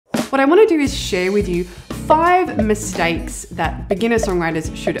What I want to do is share with you 5 mistakes that beginner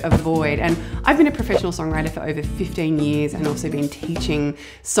songwriters should avoid. And I've been a professional songwriter for over 15 years and also been teaching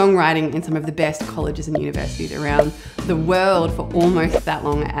songwriting in some of the best colleges and universities around the world for almost that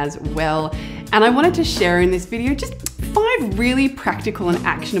long as well. And I wanted to share in this video just 5 really practical and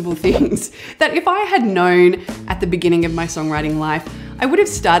actionable things that if I had known at the beginning of my songwriting life, I would have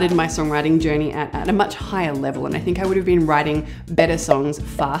started my songwriting journey at a much higher level, and I think I would have been writing better songs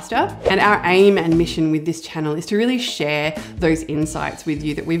faster. And our aim and mission with this channel is to really share those insights with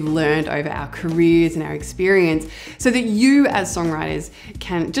you that we've learned over our careers and our experience so that you as songwriters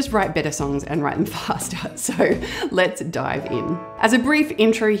can just write better songs and write them faster. So let's dive in. As a brief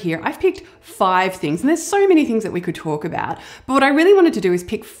intro here, I've picked 5 things, and there's so many things that we could talk about, but what I really wanted to do is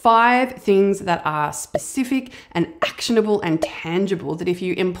pick 5 things that are specific and actionable and tangible, that if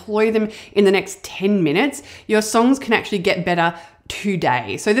you employ them in the next 10 minutes, your songs can actually get better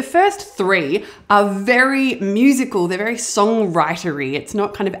today. So the first 3 are very musical, they're very songwritery. It's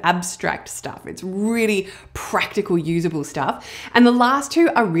not kind of abstract stuff. It's really practical, usable stuff. And the last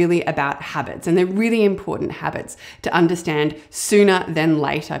 2 are really about habits, and they're really important habits to understand sooner than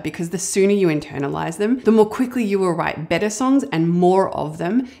later, because the sooner you internalize them, the more quickly you will write better songs and more of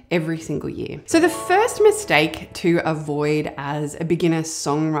them every single year. So the first mistake to avoid as a beginner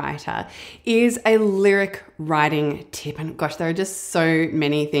songwriter is a lyric writing tip. And gosh, there are just so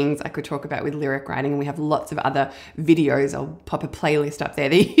many things I could talk about with lyric writing, and we have lots of other videos. I'll pop a playlist up there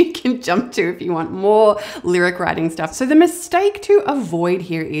that you can jump to if you want more lyric writing stuff. So the mistake to avoid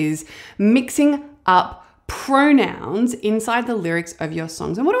here is mixing up pronouns inside the lyrics of your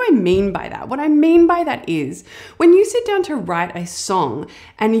songs. And what do I mean by that? What I mean by that is when you sit down to write a song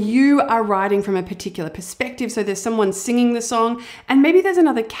and you are writing from a particular perspective, so there's someone singing the song and maybe there's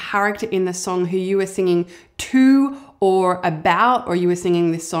another character in the song who you are singing to or about, or you are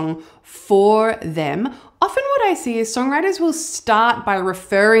singing this song for them. Often what I see is songwriters will start by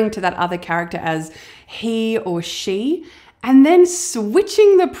referring to that other character as he or she, and then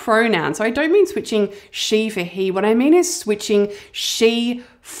switching the pronoun. So I don't mean switching she for he. What I mean is switching she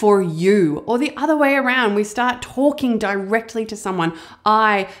for you, or the other way around. We start talking directly to someone.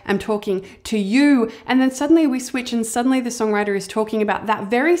 I am talking to you, and then suddenly we switch, and suddenly the songwriter is talking about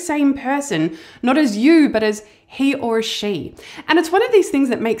that very same person, not as you, but as he or she. And it's one of these things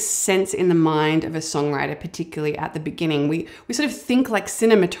that makes sense in the mind of a songwriter, particularly at the beginning. We sort of think like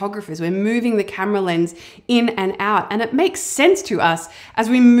cinematographers. We're moving the camera lens in and out, and it makes sense to us as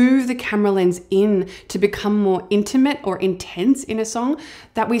we move the camera lens in to become more intimate or intense in a song,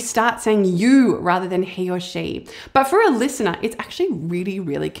 that we start saying you rather than he or she. But for a listener, it's actually really,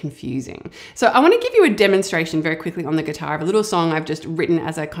 really confusing. So I want to give you a demonstration very quickly on the guitar of a little song I've just written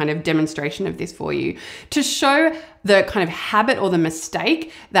as a kind of demonstration of this for you, to show the kind of habit or the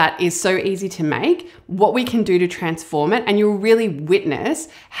mistake that is so easy to make, what we can do to transform it, and you'll really witness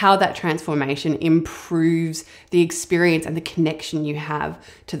how that transformation improves the experience and the connection you have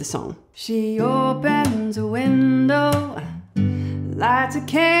to the song. She opens a window, lights a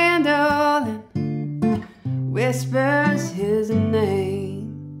candle, and whispers his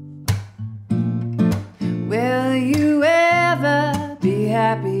name. Will you ever be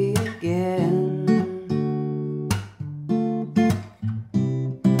happy again?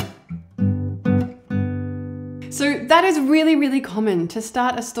 So that is really, really common, to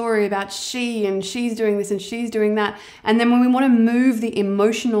start a story about she and she's doing this and she's doing that. And then when we want to move the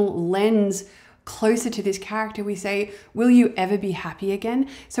emotional lens closer to this character, we say, will you ever be happy again?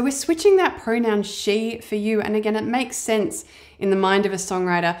 So we're switching that pronoun she for you. And again, it makes sense in the mind of a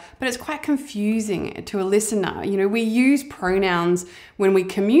songwriter, but it's quite confusing to a listener. You know, we use pronouns when we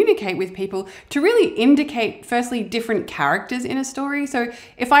communicate with people to really indicate, firstly, different characters in a story. So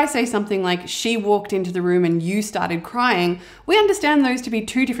if I say something like, she walked into the room and you started crying, we understand those to be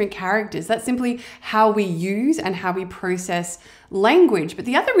 2 different characters. That's simply how we use and how we process language. But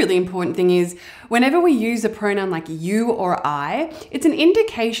the other really important thing is whenever we use a pronoun like you or I, it's an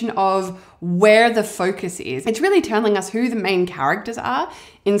indication of where the focus is. It's really telling us who the main characters are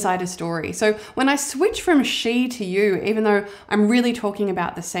inside a story. So when I switch from she to you, even though I'm really talking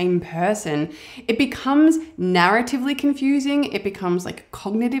about the same person, it becomes narratively confusing, it becomes like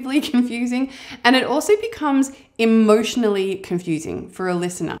cognitively confusing, and it also becomes emotionally confusing for a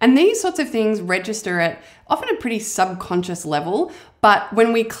listener. And these sorts of things register at often a pretty subconscious level, but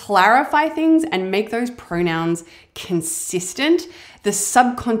when we clarify things and make those pronouns consistent, the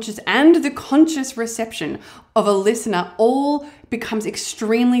subconscious and the conscious reception of a listener all becomes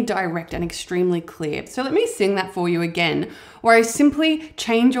extremely direct and extremely clear. So let me sing that for you again, where I simply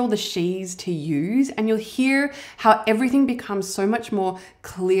change all the she's to you's, and you'll hear how everything becomes so much more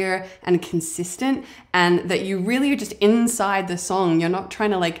clear and consistent, and that you really are just inside the song. You're not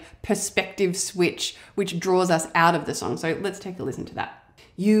trying to like perspective switch, which draws us out of the song. So let's take a listen to that.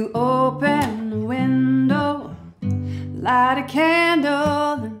 You open the window, light a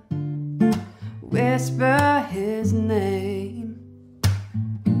candle, and whisper his name.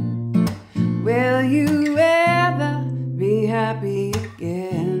 Will you ever be happy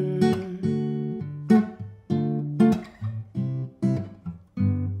again?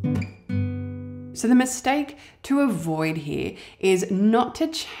 So the mistake to avoid here is not to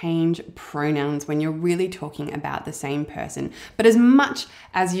change pronouns when you're really talking about the same person, but as much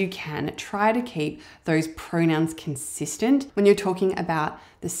as you can, try to keep those pronouns consistent when you're talking about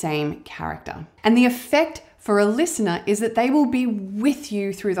the same character. And the effect for a listener is that they will be with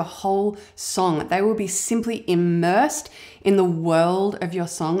you through the whole song. They will be simply immersed in the world of your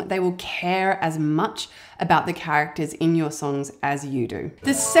song. They will care as much about the characters in your songs as you do.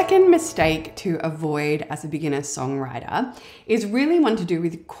 The second mistake to avoid as a beginner songwriter is really one to do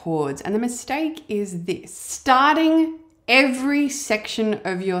with chords. And the mistake is this: starting every section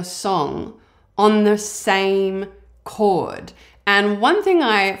of your song on the same chord. And one thing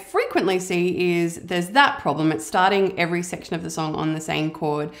I frequently see is there's that problem. It's starting every section of the song on the same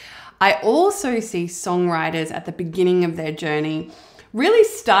chord. I also see songwriters at the beginning of their journey really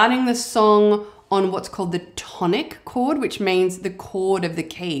starting the song on what's called the tonic chord, which means the chord of the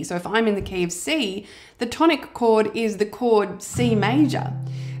key. So if I'm in the key of C, the tonic chord is the chord C major.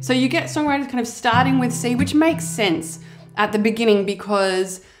 So you get songwriters kind of starting with C, which makes sense at the beginning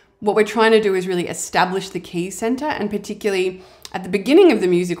because what we're trying to do is really establish the key center, and particularly at the beginning of the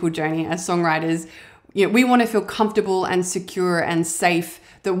musical journey as songwriters, we want to feel comfortable and secure and safe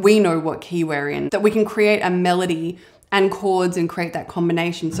that we know what key we're in, that we can create a melody and chords and create that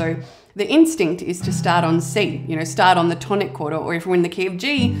combination. So the instinct is to start on C, start on the tonic chord, or if we're in the key of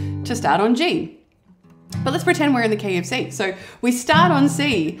G, to start on G. But let's pretend we're in the key of C. So we start on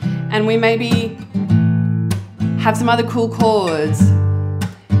C and we maybe have some other cool chords.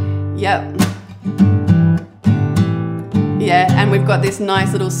 Yep. Yeah, and we've got this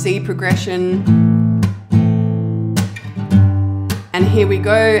nice little C progression. And here we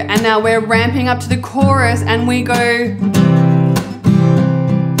go. And now we're ramping up to the chorus and we go.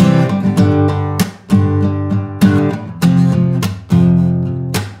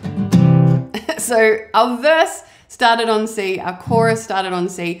 So our verse started on C, our chorus started on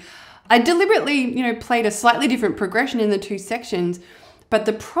C. I deliberately, played a slightly different progression in the two sections. But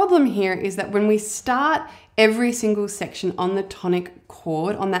the problem here is that when we start every single section on the tonic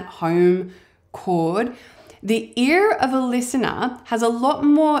chord, on that home chord, the ear of a listener has a lot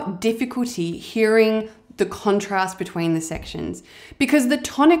more difficulty hearing the contrast between the sections, because the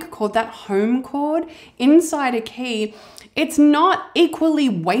tonic chord, that home chord inside a key, it's not equally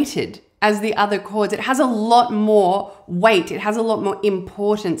weighted as the other chords. It has a lot more weight. It has a lot more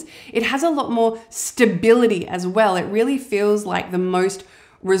importance. It has a lot more stability as well. It really feels like the most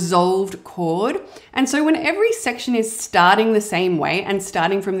resolved chord. And so when every section is starting the same way and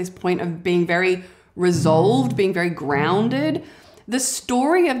starting from this point of being very resolved, being very grounded, the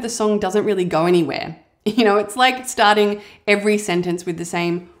story of the song doesn't really go anywhere. It's like starting every sentence with the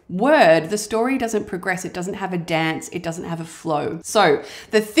same word. The story doesn't progress. It doesn't have a dance. It doesn't have a flow. So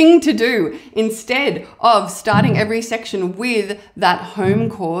the thing to do instead of starting every section with that home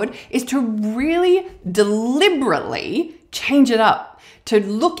chord is to really deliberately change it up, to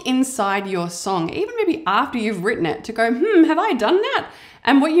look inside your song, even maybe after you've written it, to go, have I done that?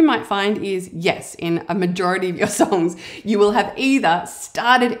 And what you might find is, yes, in a majority of your songs, you will have either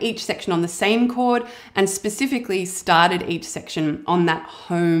started each section on the same chord and specifically started each section on that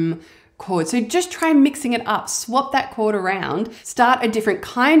home chord. So just try mixing it up, swap that chord around, start a different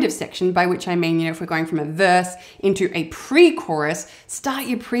kind of section, by which I mean, if we're going from a verse into a pre-chorus, start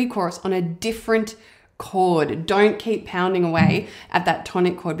your pre-chorus on a different chord. Don't keep pounding away at that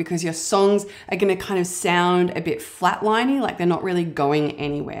tonic chord, because your songs are going to kind of sound a bit flatliney, like they're not really going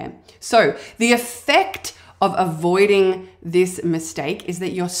anywhere. So the effect of avoiding this mistake is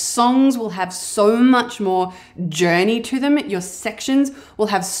that your songs will have so much more journey to them. Your sections will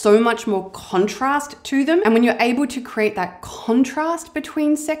have so much more contrast to them. And when you're able to create that contrast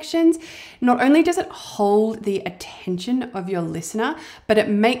between sections, not only does it hold the attention of your listener, but it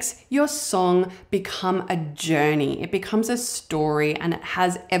makes your song become a journey. It becomes a story and it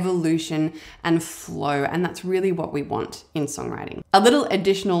has evolution and flow. And that's really what we want in songwriting. A little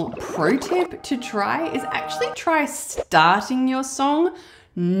additional pro tip to try is actually try starting your song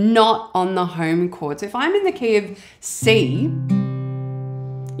not on the home chord. So if I'm in the key of C,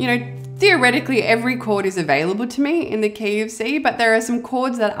 theoretically every chord is available to me in the key of C, but there are some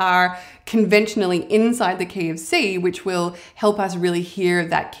chords that are conventionally inside the key of C, which will help us really hear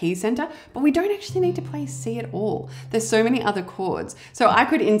that key center, but we don't actually need to play C at all. There's so many other chords. So I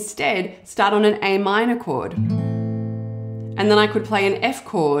could instead start on an A minor chord, and then I could play an F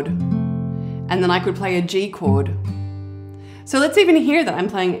chord, and then I could play a G chord. So let's even hear that I'm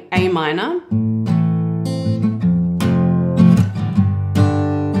playing A minor,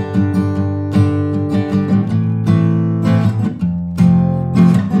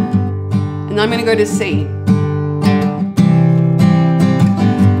 and I'm going to go to C.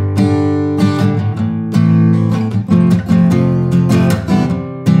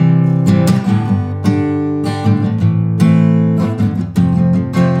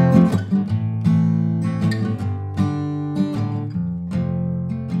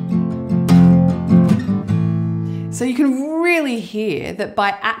 So you can really hear that by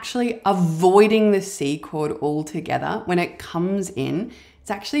actually avoiding the C chord altogether, when it comes in, it's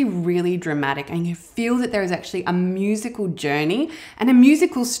actually really dramatic, and you feel that there is actually a musical journey and a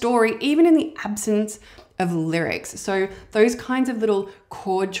musical story, even in the absence of lyrics. So those kinds of little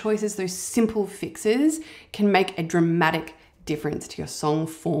chord choices, those simple fixes, can make a dramatic difference to your song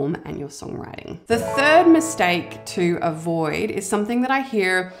form and your songwriting. The third mistake to avoid is something that I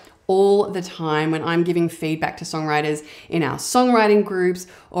hear all the time when I'm giving feedback to songwriters in our songwriting groups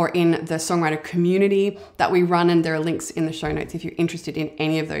or in the songwriter community that we run, and there are links in the show notes if you're interested in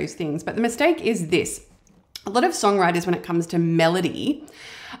any of those things. But the mistake is this: a lot of songwriters, when it comes to melody,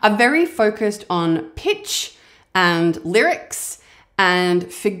 are very focused on pitch and lyrics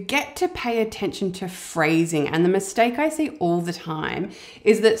and forget to pay attention to phrasing. And the mistake I see all the time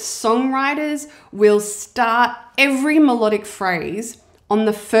is that songwriters will start every melodic phrase on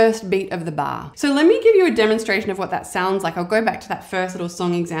the first beat of the bar. So let me give you a demonstration of what that sounds like. I'll go back to that first little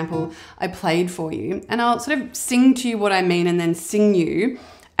song example I played for you, and I'll sort of sing to you what I mean and then sing you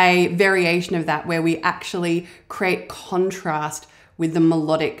a variation of that where we actually create contrast with the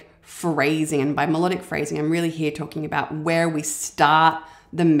melodic phrasing. And by melodic phrasing, I'm really here talking about where we start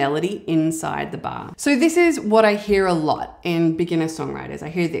the melody inside the bar. So this is what I hear a lot in beginner songwriters. I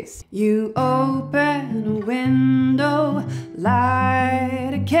hear this. You open a window,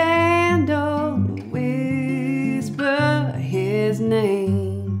 light a candle, whisper his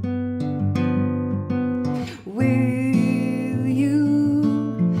name. Will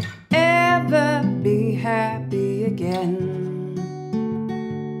you ever be happy again?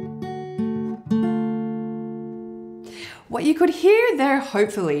 What you could hear there,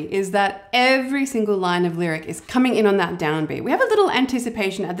 hopefully, is that every single line of lyric is coming in on that downbeat. We have a little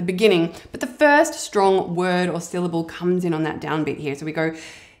anticipation at the beginning, but the first strong word or syllable comes in on that downbeat here. So we go,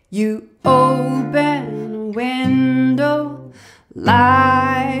 you open a window,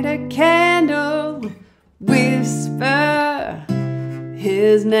 light a candle, whisper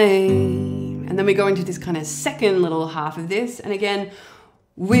his name. And then we go into this kind of second little half of this. And again,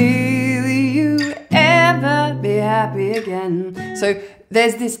 will you ever be happy again? So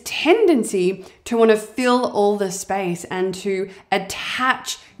there's this tendency to want to fill all the space and to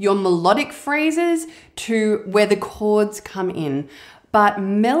attach your melodic phrases to where the chords come in. But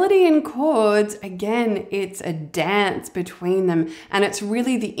melody and chords, again, it's a dance between them, and it's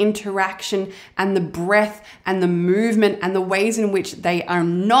really the interaction and the breath and the movement and the ways in which they are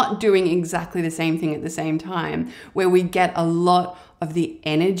not doing exactly the same thing at the same time, where we get a lot of the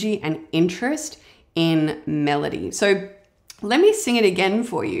energy and interest in melody. So let me sing it again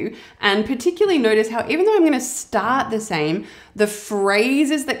for you, and particularly notice how even though I'm going to start the same, the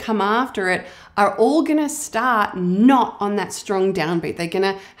phrases that come after it are all going to start not on that strong downbeat. They're going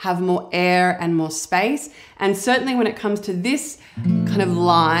to have more air and more space. And certainly when it comes to this kind of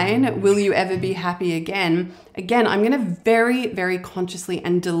line, will you ever be happy again? Again, I'm going to very, very consciously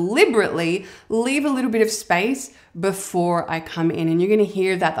and deliberately leave a little bit of space before I come in. And you're going to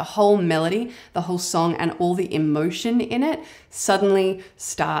hear that the whole melody, the whole song, and all the emotion in it suddenly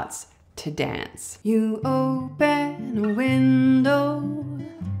starts to dance. You open a window,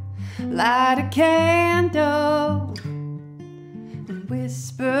 light a candle,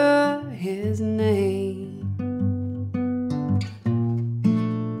 whisper his name.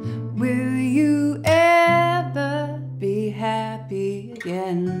 Will you ever be happy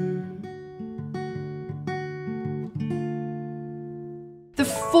again? The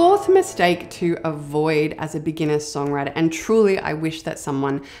fourth mistake to avoid as a beginner songwriter, and truly I wish that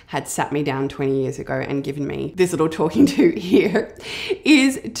someone had sat me down 20 years ago and given me this little talking to here,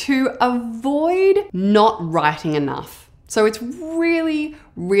 is to avoid not writing enough. So it's really,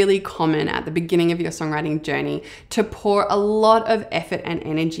 really common at the beginning of your songwriting journey to pour a lot of effort and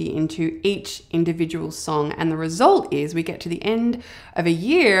energy into each individual song. And the result is we get to the end of a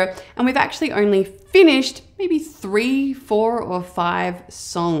year and we've actually only finished maybe 3, 4, or 5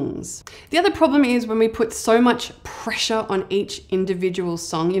 songs. The other problem is when we put so much pressure on each individual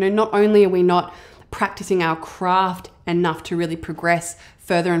song, not only are we not practicing our craft enough to really progress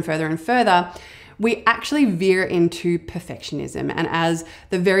further and further and further, we actually veer into perfectionism. And as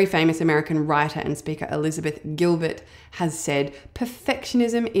the very famous American writer and speaker Elizabeth Gilbert has said,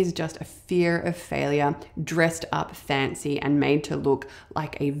 perfectionism is just a fear of failure dressed up fancy and made to look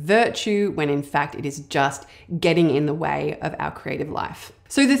like a virtue when in fact it is just getting in the way of our creative life.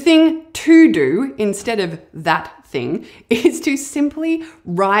 So the thing to do instead of that thing is to simply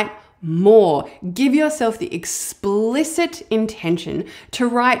write more. Give yourself the explicit intention to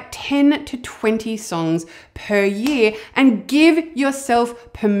write 10 to 20 songs per year and give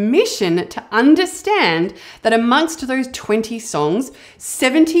yourself permission to understand that amongst those 20 songs,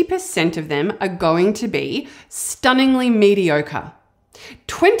 70% of them are going to be stunningly mediocre.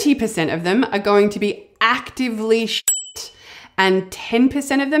 20% of them are going to be actively shit, and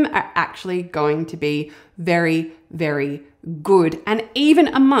 10% of them are actually going to be very, very good. And even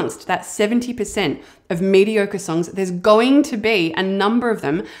amongst that 70% of mediocre songs, there's going to be a number of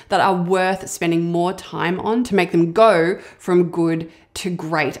them that are worth spending more time on to make them go from good to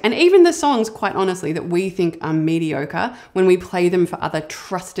great. And even the songs, quite honestly, that we think are mediocre, when we play them for other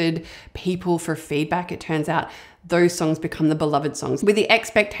trusted people for feedback, it turns out those songs become the beloved songs with the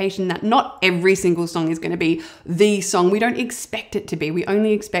expectation that not every single song is going to be the song. We don't expect it to be. We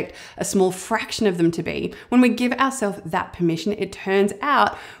only expect a small fraction of them to be. When we give ourselves that permission, it turns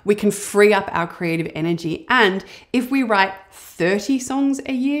out we can free up our creative energy. And if we write 30 songs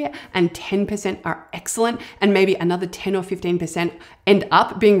a year and 10% are excellent and maybe another 10 or 15% end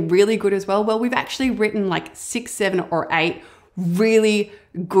up being really good as well, we've actually written like 6, 7, or 8 really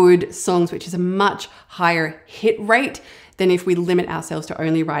good songs, which is a much higher hit rate than if we limit ourselves to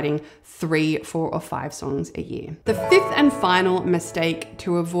only writing 3, 4, or 5 songs a year. The fifth and final mistake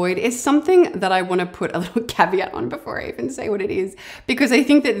to avoid is something that I want to put a little caveat on before I even say what it is, because I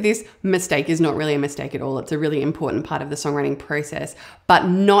think that this mistake is not really a mistake at all. It's a really important part of the songwriting process, but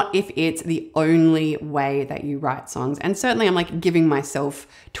not if it's the only way that you write songs. And certainly I'm like giving myself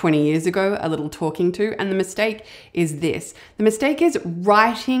 20 years ago a little talking to, and the mistake is this. The mistake is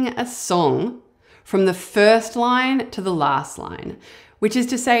writing a song from the first line to the last line, which is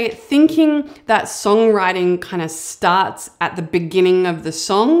to say, thinking that songwriting kind of starts at the beginning of the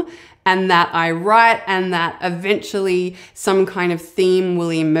song and that I write and that eventually some kind of theme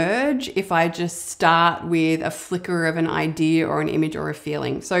will emerge if I just start with a flicker of an idea or an image or a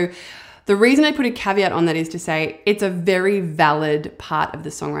feeling. So the reason I put a caveat on that is to say it's a very valid part of the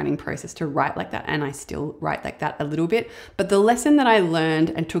songwriting process to write like that, and I still write like that a little bit. But the lesson that I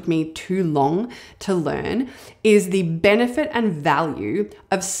learned and took me too long to learn is the benefit and value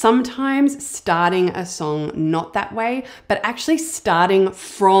of sometimes starting a song not that way, but actually starting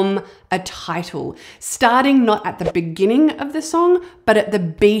from a title, starting not at the beginning of the song, but at the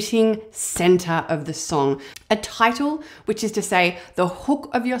beating center of the song. A title, which is to say the hook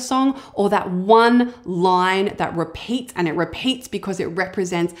of your song, or that one line that repeats, and it repeats because it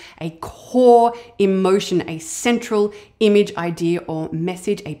represents a core emotion, a central image, idea, or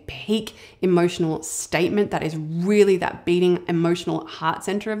message, a peak emotional statement that is really that beating emotional heart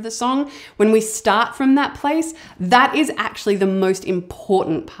center of the song. When we start from that place, that is actually the most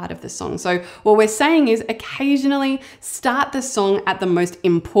important part of the song. So what we're saying is occasionally start the song at the most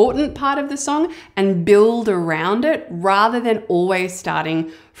important part of the song and build around it, rather than always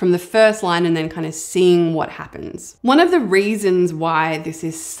starting from the first line and then kind of seeing what happens. One of the reasons why this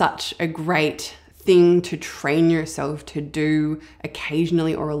is such a great thing to train yourself to do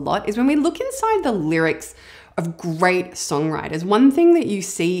occasionally or a lot is when we look inside the lyrics of great songwriters. One thing that you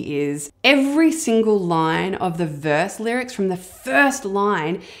see is every single line of the verse lyrics from the first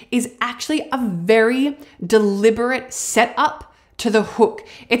line is actually a very deliberate setup to the hook.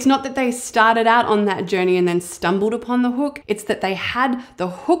 It's not that they started out on that journey and then stumbled upon the hook. It's that they had the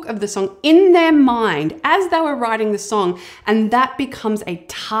hook of the song in their mind as they were writing the song, and that becomes a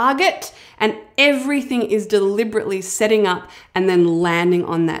target, and everything is deliberately setting up and then landing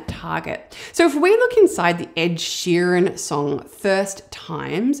on that target. So if we look inside the Ed Sheeran song First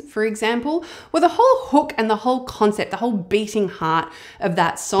Times, for example, well, the whole hook and the whole concept, the whole beating heart of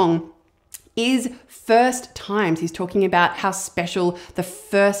that song is first times. He's talking about how special the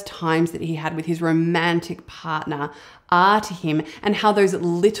first times that he had with his romantic partner are to him, and how those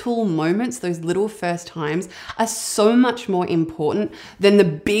little moments, those little first times, are so much more important than the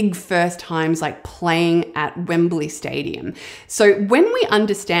big first times like playing at Wembley Stadium. So when we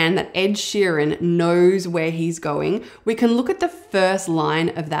understand that Ed Sheeran knows where he's going, we can look at the first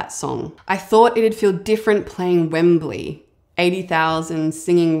line of that song. I thought it'd feel different playing Wembley, 80,000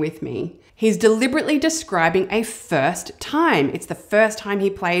 singing with me. He's deliberately describing a first time. It's the first time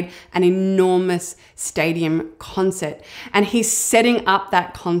he played an enormous stadium concert, and he's setting up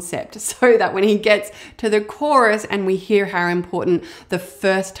that concept so that when he gets to the chorus and we hear how important the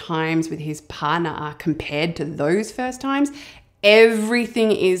first times with his partner are compared to those first times,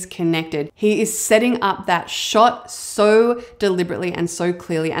 everything is connected. He is setting up that shot so deliberately and so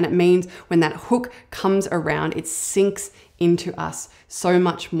clearly, and it means when that hook comes around, it sinks into us so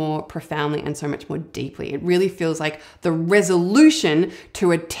much more profoundly and so much more deeply. It really feels like the resolution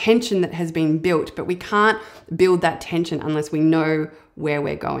to a tension that has been built, but we can't build that tension unless we know where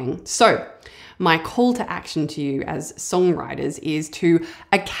we're going. So my call to action to you as songwriters is to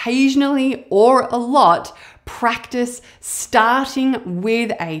occasionally or a lot practice starting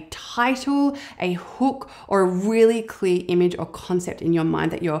with a title, a hook, or a really clear image or concept in your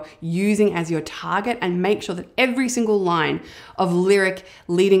mind that you're using as your target, and make sure that every single line of lyric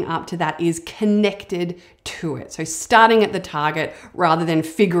leading up to that is connected to it. So starting at the target rather than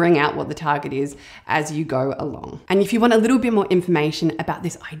figuring out what the target is as you go along. And if you want a little bit more information about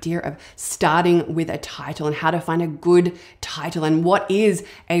this idea of starting with a title and how to find a good title and what is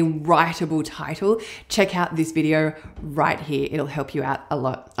a writable title, check out this video right here. It'll help you out a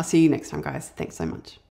lot. I'll see you next time, guys. Thanks so much.